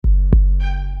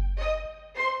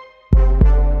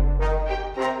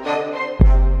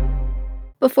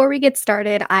Before we get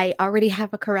started, I already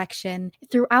have a correction.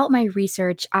 Throughout my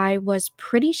research, I was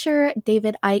pretty sure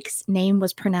David Icke's name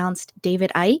was pronounced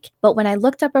David Icke, but when I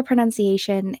looked up a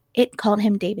pronunciation, it called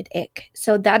him David Ick.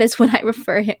 So that is what I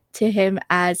refer to him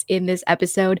as in this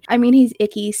episode. I mean, he's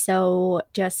icky, so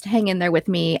just hang in there with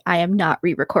me. I am not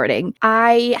re-recording.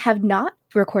 I have not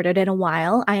recorded in a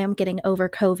while. I am getting over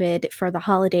COVID for the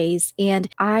holidays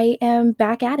and I am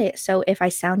back at it. So if I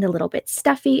sound a little bit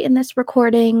stuffy in this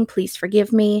recording, please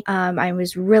forgive me. I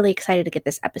was really excited to get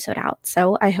this episode out,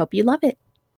 so I hope you love it.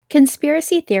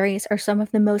 Conspiracy theories are some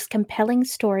of the most compelling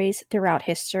stories throughout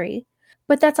history.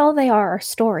 But that's all they are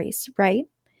stories, right?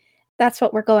 That's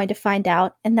what we're going to find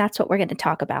out, and that's what we're going to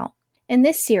talk about. In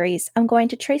this series, I'm going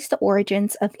to trace the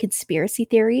origins of conspiracy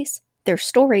theories, their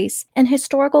stories, and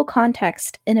historical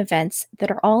context in events that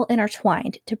are all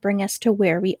intertwined to bring us to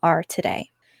where we are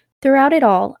today. Throughout it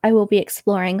all, I will be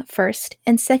exploring first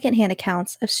and second-hand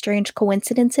accounts of strange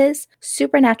coincidences,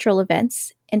 supernatural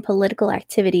events, and political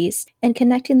activities, and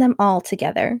connecting them all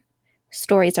together.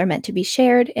 Stories are meant to be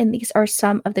shared, and these are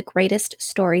some of the greatest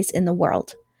stories in the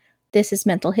world. This is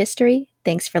Mental History.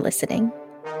 Thanks for listening.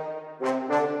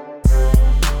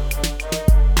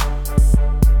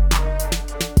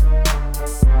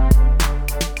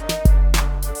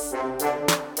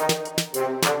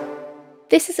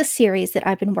 This is a series that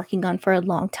I've been working on for a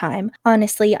long time.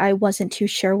 Honestly, I wasn't too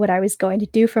sure what I was going to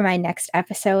do for my next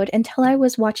episode until I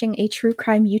was watching a true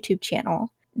crime YouTube channel.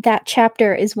 That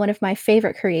chapter is one of my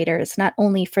favorite creators, not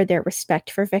only for their respect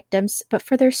for victims, but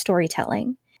for their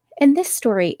storytelling. And this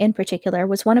story in particular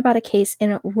was one about a case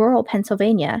in rural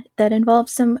Pennsylvania that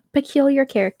involves some peculiar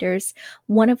characters,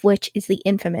 one of which is the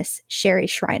infamous Sherry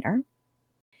Shriner.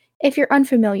 If you're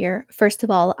unfamiliar, first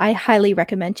of all, I highly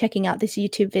recommend checking out this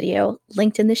YouTube video,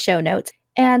 linked in the show notes.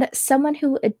 And someone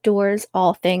who adores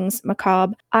all things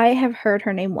macabre, I have heard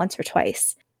her name once or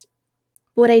twice.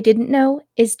 What I didn't know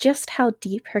is just how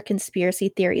deep her conspiracy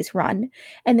theories run,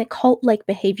 and the cult-like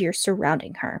behavior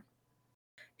surrounding her.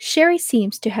 Sherry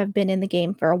seems to have been in the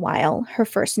game for a while. Her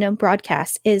first known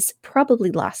broadcast is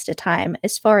probably lost to time,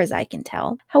 as far as I can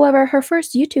tell. However, her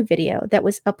first YouTube video that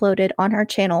was uploaded on her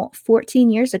channel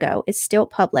 14 years ago is still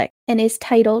public and is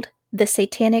titled The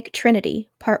Satanic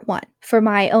Trinity, Part 1. For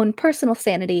my own personal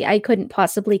sanity, I couldn't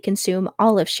possibly consume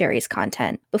all of Sherry's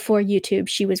content. Before YouTube,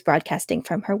 she was broadcasting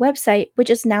from her website, which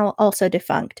is now also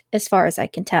defunct, as far as I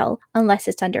can tell, unless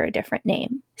it's under a different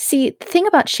name. See, the thing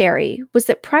about Sherry was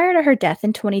that prior to her death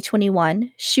in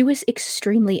 2021, she was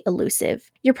extremely elusive.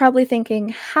 You're probably thinking,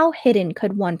 how hidden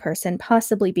could one person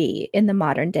possibly be in the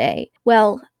modern day?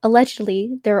 Well,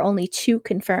 allegedly, there are only 2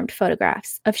 confirmed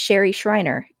photographs of Sherry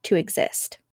Shriner to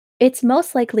exist. It's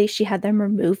most likely she had them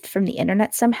removed from the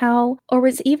internet somehow, or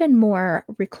was even more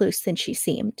recluse than she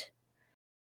seemed.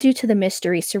 Due to the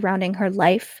mystery surrounding her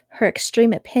life, her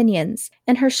extreme opinions,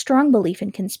 and her strong belief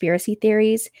in conspiracy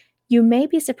theories, you may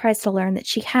be surprised to learn that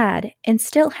she had, and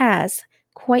still has,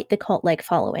 quite the cult-like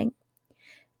following.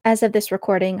 As of this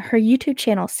recording, her YouTube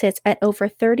channel sits at over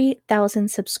 30,000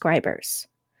 subscribers.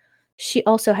 She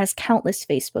also has countless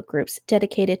Facebook groups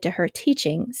dedicated to her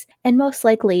teachings, and most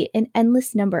likely an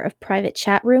endless number of private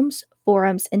chat rooms,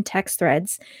 forums, and text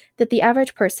threads that the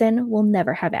average person will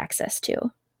never have access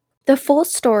to. The full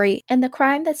story and the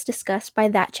crime that's discussed by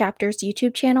that chapter's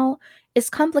YouTube channel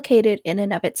is complicated in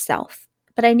and of itself,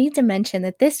 but I need to mention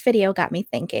that this video got me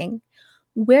thinking,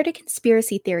 where do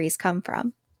conspiracy theories come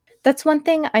from? That's one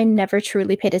thing I never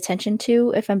truly paid attention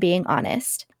to, if I'm being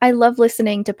honest. I love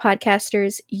listening to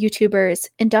podcasters, YouTubers,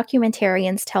 and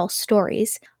documentarians tell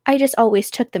stories. I just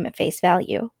always took them at face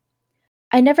value.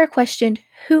 I never questioned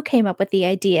who came up with the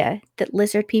idea that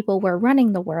lizard people were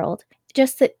running the world,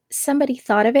 just that somebody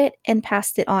thought of it and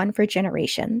passed it on for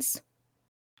generations.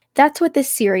 That's what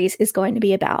this series is going to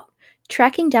be about,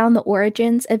 tracking down the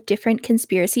origins of different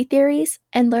conspiracy theories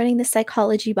and learning the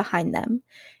psychology behind them.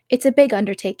 It's a big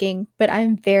undertaking, but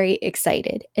I'm very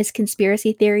excited, as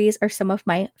conspiracy theories are some of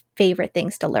my favorite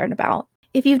things to learn about.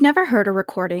 If you've never heard a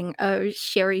recording of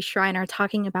Sherry Shriner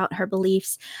talking about her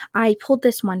beliefs, I pulled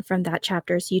this one from that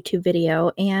chapter's YouTube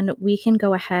video, and we can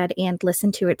go ahead and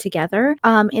listen to it together.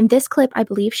 In this clip, I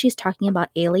believe she's talking about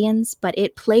aliens, but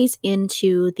it plays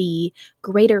into the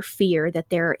greater fear that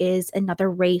there is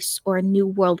another race or a new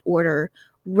world order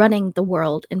running the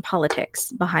world in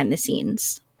politics behind the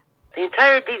scenes. The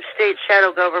entire deep state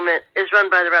shadow government is run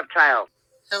by the reptiles.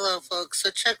 Hello, folks. So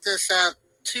check this out.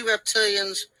 2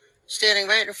 reptilians standing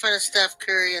right in front of Steph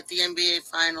Curry at the NBA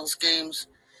Finals games.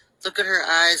 Look at her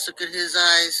eyes. Look at his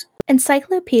eyes.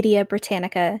 Encyclopedia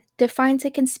Britannica defines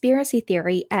a conspiracy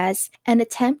theory as an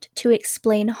attempt to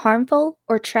explain harmful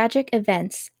or tragic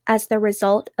events as the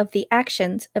result of the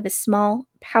actions of a small,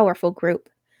 powerful group.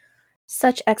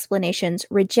 Such explanations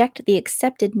reject the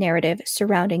accepted narrative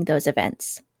surrounding those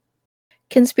events.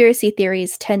 Conspiracy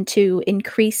theories tend to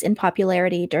increase in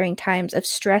popularity during times of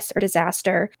stress or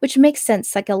disaster, which makes sense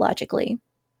psychologically.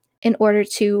 In order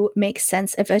to make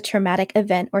sense of a traumatic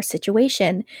event or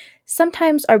situation,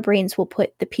 sometimes our brains will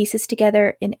put the pieces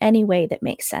together in any way that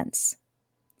makes sense.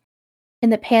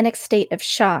 In the panic state of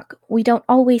shock, we don't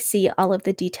always see all of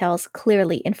the details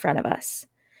clearly in front of us.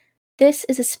 This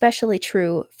is especially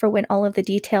true for when all of the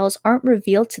details aren't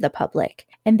revealed to the public,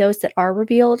 and those that are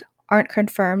revealed aren't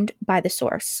confirmed by the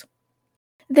source.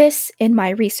 This, in my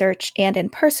research and in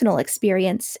personal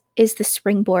experience, is the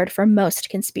springboard for most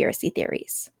conspiracy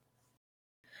theories.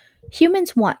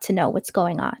 Humans want to know what's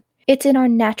going on. It's in our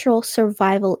natural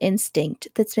survival instinct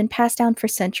that's been passed down for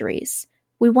centuries.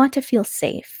 We want to feel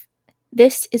safe.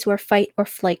 This is where fight or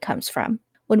flight comes from.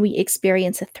 When we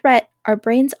experience a threat, our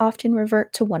brains often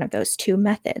revert to one of those two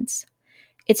methods.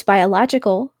 It's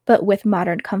biological, but with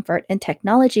modern comfort and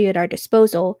technology at our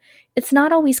disposal, it's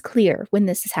not always clear when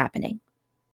this is happening.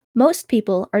 Most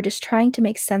people are just trying to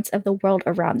make sense of the world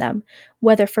around them,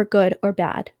 whether for good or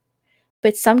bad.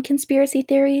 But some conspiracy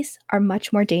theories are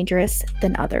much more dangerous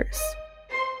than others.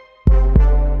 I'm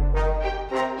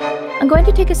going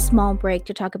to take a small break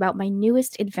to talk about my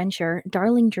newest adventure,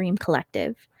 Darling Dream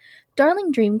Collective.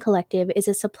 Darling Dream Collective is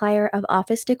a supplier of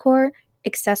office decor,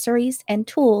 accessories, and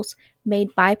tools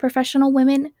made by professional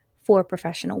women for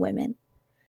professional women.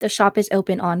 The shop is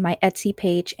open on my Etsy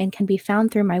page and can be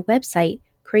found through my website,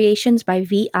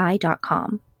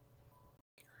 creationsbyvi.com.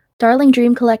 Darling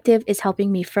Dream Collective is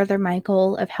helping me further my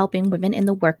goal of helping women in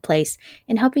the workplace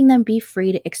and helping them be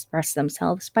free to express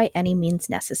themselves by any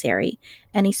means necessary.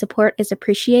 Any support is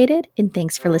appreciated, and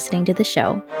thanks for listening to the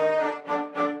show.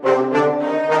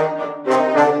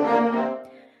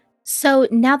 So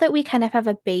now that we kind of have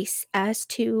a base as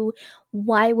to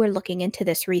why we're looking into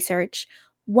this research,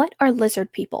 what are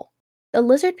lizard people? The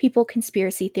lizard people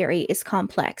conspiracy theory is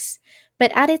complex,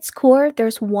 but at its core,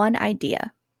 there's one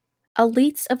idea.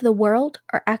 Elites of the world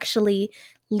are actually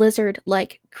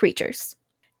lizard-like creatures.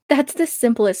 That's the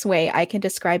simplest way I can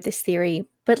describe this theory,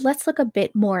 but let's look a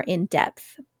bit more in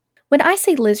depth. When I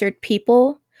say lizard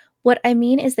people, what I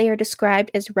mean is they are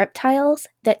described as reptiles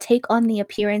that take on the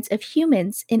appearance of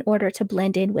humans in order to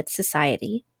blend in with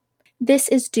society. This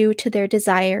is due to their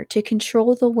desire to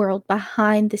control the world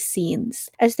behind the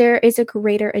scenes, as there is a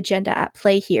greater agenda at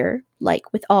play here,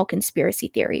 like with all conspiracy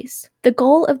theories. The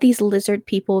goal of these lizard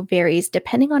people varies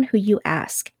depending on who you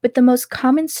ask, but the most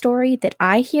common story that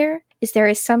I hear is there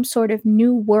is some sort of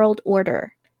new world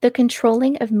order, the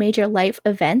controlling of major life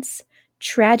events,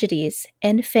 tragedies,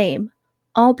 and fame,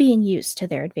 all being used to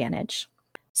their advantage.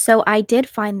 So I did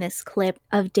find this clip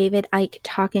of David Icke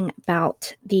talking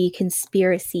about the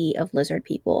conspiracy of lizard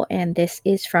people, and this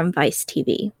is from Vice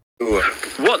TV.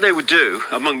 What they would do,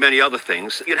 among many other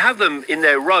things, you'd have them in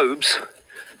their robes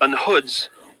and hoods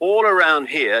all around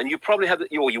here, and you probably have,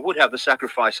 or you would have the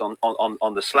sacrifice on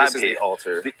the slab here. This is the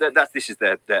altar. This is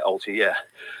their altar, yeah.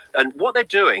 And what they're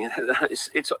doing,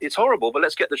 it's horrible, but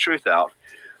let's get the truth out.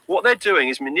 What they're doing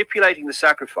is manipulating the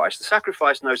sacrifice. The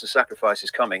sacrifice knows the sacrifice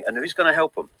is coming, and who's going to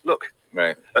help them? Look,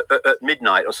 right at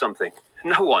midnight or something.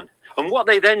 No one. And what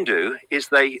they then do is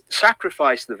they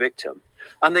sacrifice the victim,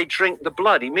 and they drink the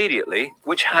blood immediately,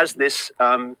 which has this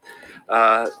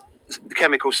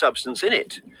chemical substance in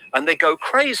it, and they go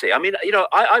crazy. I mean,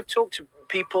 I've talked to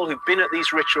people who've been at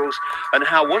these rituals, and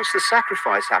how once the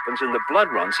sacrifice happens and the blood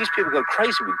runs, these people go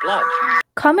crazy with blood.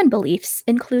 Common beliefs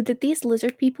include that these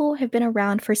lizard people have been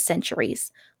around for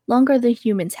centuries, longer than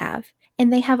humans have,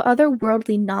 and they have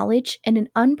otherworldly knowledge and an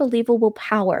unbelievable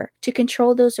power to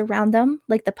control those around them,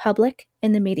 like the public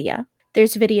and the media.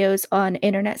 There's videos on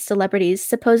internet celebrities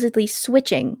supposedly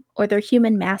switching or their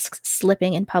human masks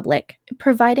slipping in public,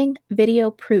 providing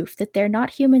video proof that they're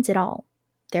not humans at all.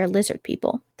 They're lizard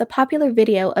people. The popular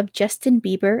video of Justin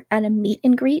Bieber at a meet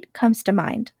and greet comes to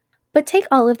mind. But take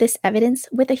all of this evidence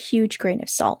with a huge grain of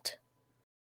salt.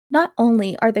 Not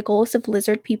only are the goals of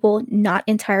lizard people not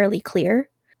entirely clear,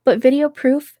 but video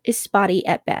proof is spotty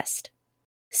at best.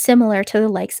 Similar to the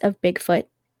likes of Bigfoot,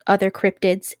 other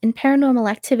cryptids, and paranormal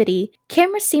activity,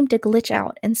 cameras seem to glitch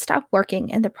out and stop working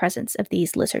in the presence of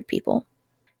these lizard people.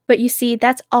 But you see,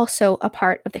 that's also a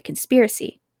part of the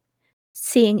conspiracy.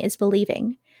 Seeing is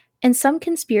believing, and some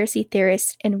conspiracy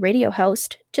theorists and radio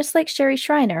hosts, just like Sherry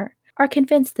Shriner, are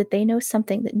convinced that they know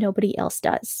something that nobody else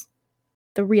does.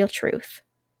 The real truth.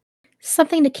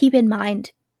 Something to keep in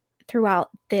mind throughout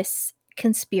this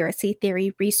conspiracy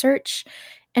theory research,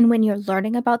 and when you're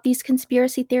learning about these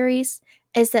conspiracy theories,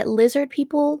 is that lizard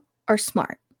people are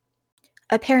smart.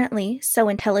 Apparently, so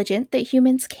intelligent that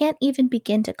humans can't even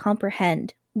begin to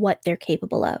comprehend what they're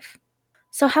capable of.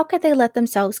 So, how could they let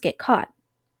themselves get caught?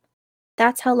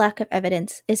 That's how lack of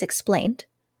evidence is explained.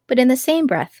 But in the same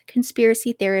breath,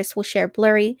 conspiracy theorists will share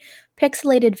blurry,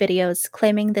 pixelated videos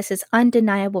claiming this is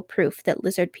undeniable proof that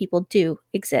lizard people do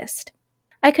exist.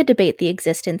 I could debate the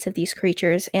existence of these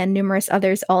creatures and numerous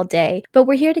others all day, but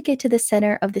we're here to get to the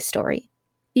center of the story,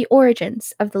 the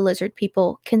origins of the lizard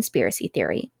people conspiracy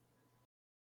theory.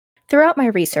 Throughout my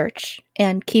research,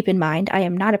 and keep in mind I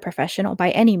am not a professional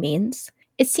by any means,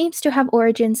 it seems to have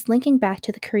origins linking back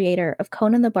to the creator of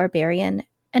Conan the Barbarian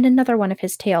and another one of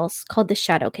his tales called The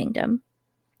Shadow Kingdom.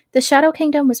 The Shadow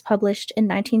Kingdom was published in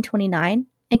 1929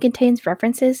 and contains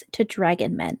references to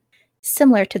dragon men.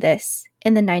 Similar to this,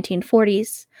 in the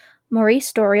 1940s,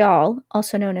 Maurice Doreal,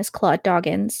 also known as Claude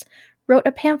Doggins, wrote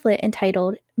a pamphlet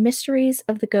entitled Mysteries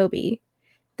of the Gobi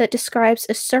that describes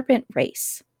a serpent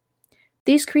race.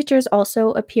 These creatures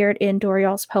also appeared in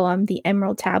Doreal's poem The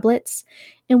Emerald Tablets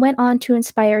and went on to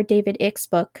inspire David Icke's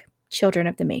book Children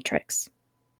of the Matrix.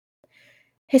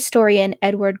 Historian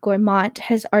Edward Gourmont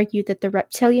has argued that the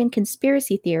reptilian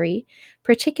conspiracy theory,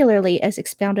 particularly as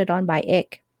expounded on by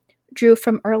Icke, drew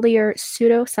from earlier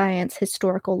pseudoscience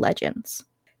historical legends.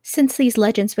 Since these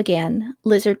legends began,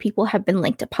 lizard people have been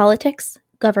linked to politics,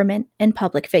 government, and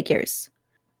public figures.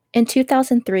 In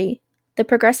 2003, the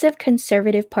Progressive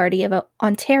Conservative Party of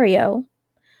Ontario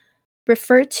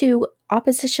referred to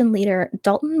opposition leader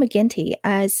Dalton McGuinty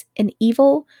as an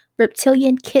evil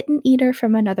reptilian kitten eater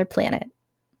from another planet.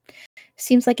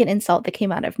 Seems like an insult that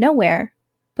came out of nowhere,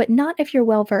 but not if you're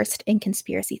well versed in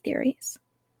conspiracy theories.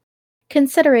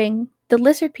 Considering the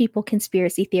lizard people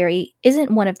conspiracy theory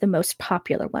isn't one of the most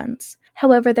popular ones.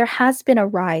 However, there has been a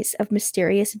rise of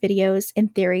mysterious videos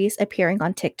and theories appearing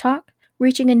on TikTok,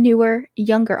 reaching a newer,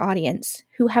 younger audience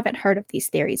who haven't heard of these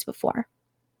theories before.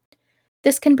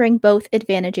 This can bring both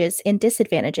advantages and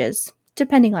disadvantages,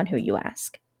 depending on who you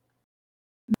ask.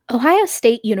 Ohio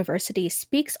State University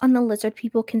speaks on the lizard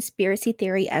people conspiracy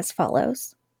theory as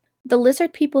follows. The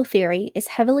lizard people theory is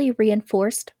heavily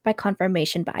reinforced by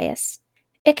confirmation bias.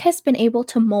 Icke has been able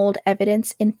to mold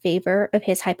evidence in favor of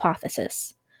his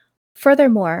hypothesis.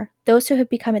 Furthermore, those who have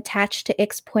become attached to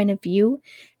Icke's point of view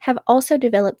have also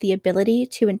developed the ability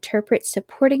to interpret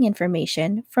supporting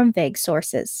information from vague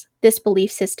sources. This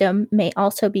belief system may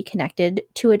also be connected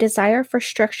to a desire for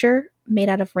structure made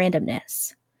out of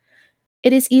randomness.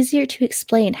 It is easier to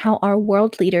explain how our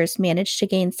world leaders managed to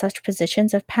gain such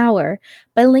positions of power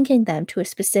by linking them to a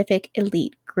specific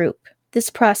elite group. This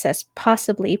process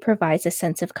possibly provides a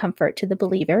sense of comfort to the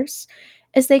believers,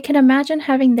 as they can imagine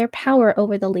having their power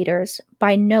over the leaders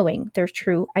by knowing their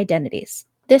true identities.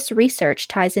 This research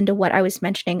ties into what I was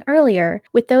mentioning earlier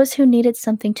with those who needed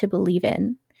something to believe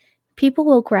in. People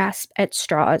will grasp at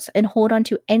straws and hold on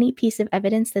to any piece of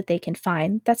evidence that they can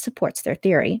find that supports their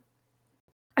theory.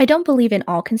 I don't believe in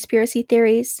all conspiracy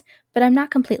theories, but I'm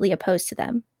not completely opposed to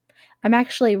them. I'm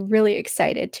actually really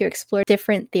excited to explore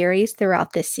different theories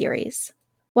throughout this series.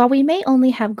 While we may only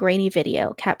have grainy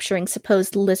video capturing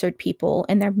supposed lizard people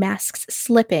and their masks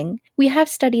slipping, we have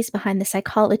studies behind the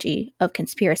psychology of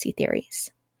conspiracy theories.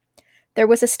 There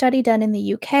was a study done in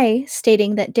the UK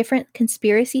stating that different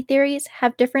conspiracy theories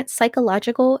have different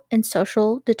psychological and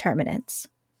social determinants.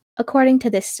 According to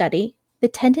this study, the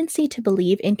tendency to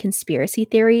believe in conspiracy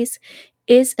theories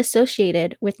is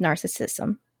associated with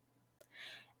narcissism.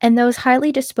 And those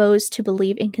highly disposed to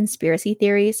believe in conspiracy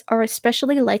theories are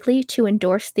especially likely to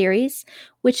endorse theories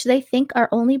which they think are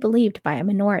only believed by a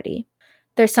minority.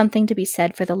 There's something to be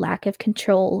said for the lack of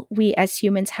control we as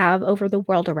humans have over the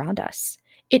world around us.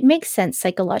 It makes sense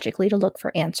psychologically to look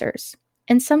for answers,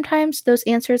 and sometimes those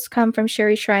answers come from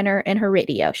Sherry Shriner and her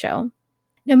radio show.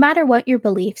 No matter what your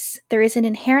beliefs, there is an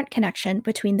inherent connection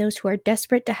between those who are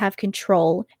desperate to have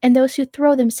control and those who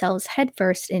throw themselves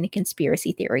headfirst into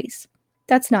conspiracy theories.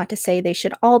 That's not to say they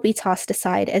should all be tossed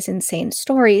aside as insane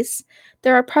stories.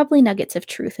 There are probably nuggets of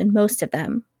truth in most of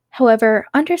them. However,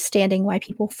 understanding why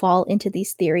people fall into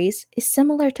these theories is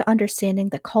similar to understanding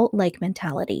the cult-like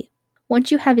mentality. Once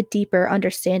you have a deeper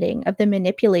understanding of the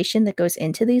manipulation that goes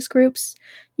into these groups,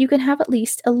 you can have at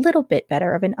least a little bit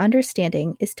better of an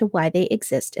understanding as to why they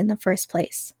exist in the first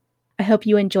place. I hope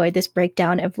you enjoyed this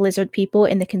breakdown of lizard people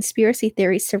and the conspiracy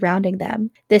theories surrounding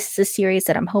them. This is a series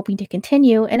that I'm hoping to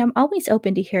continue, and I'm always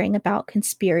open to hearing about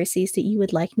conspiracies that you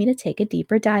would like me to take a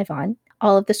deeper dive on.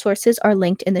 All of the sources are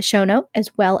linked in the show note, as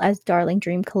well as Darling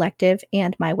Dream Collective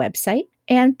and my website.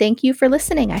 And thank you for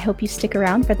listening. I hope you stick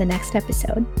around for the next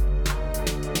episode.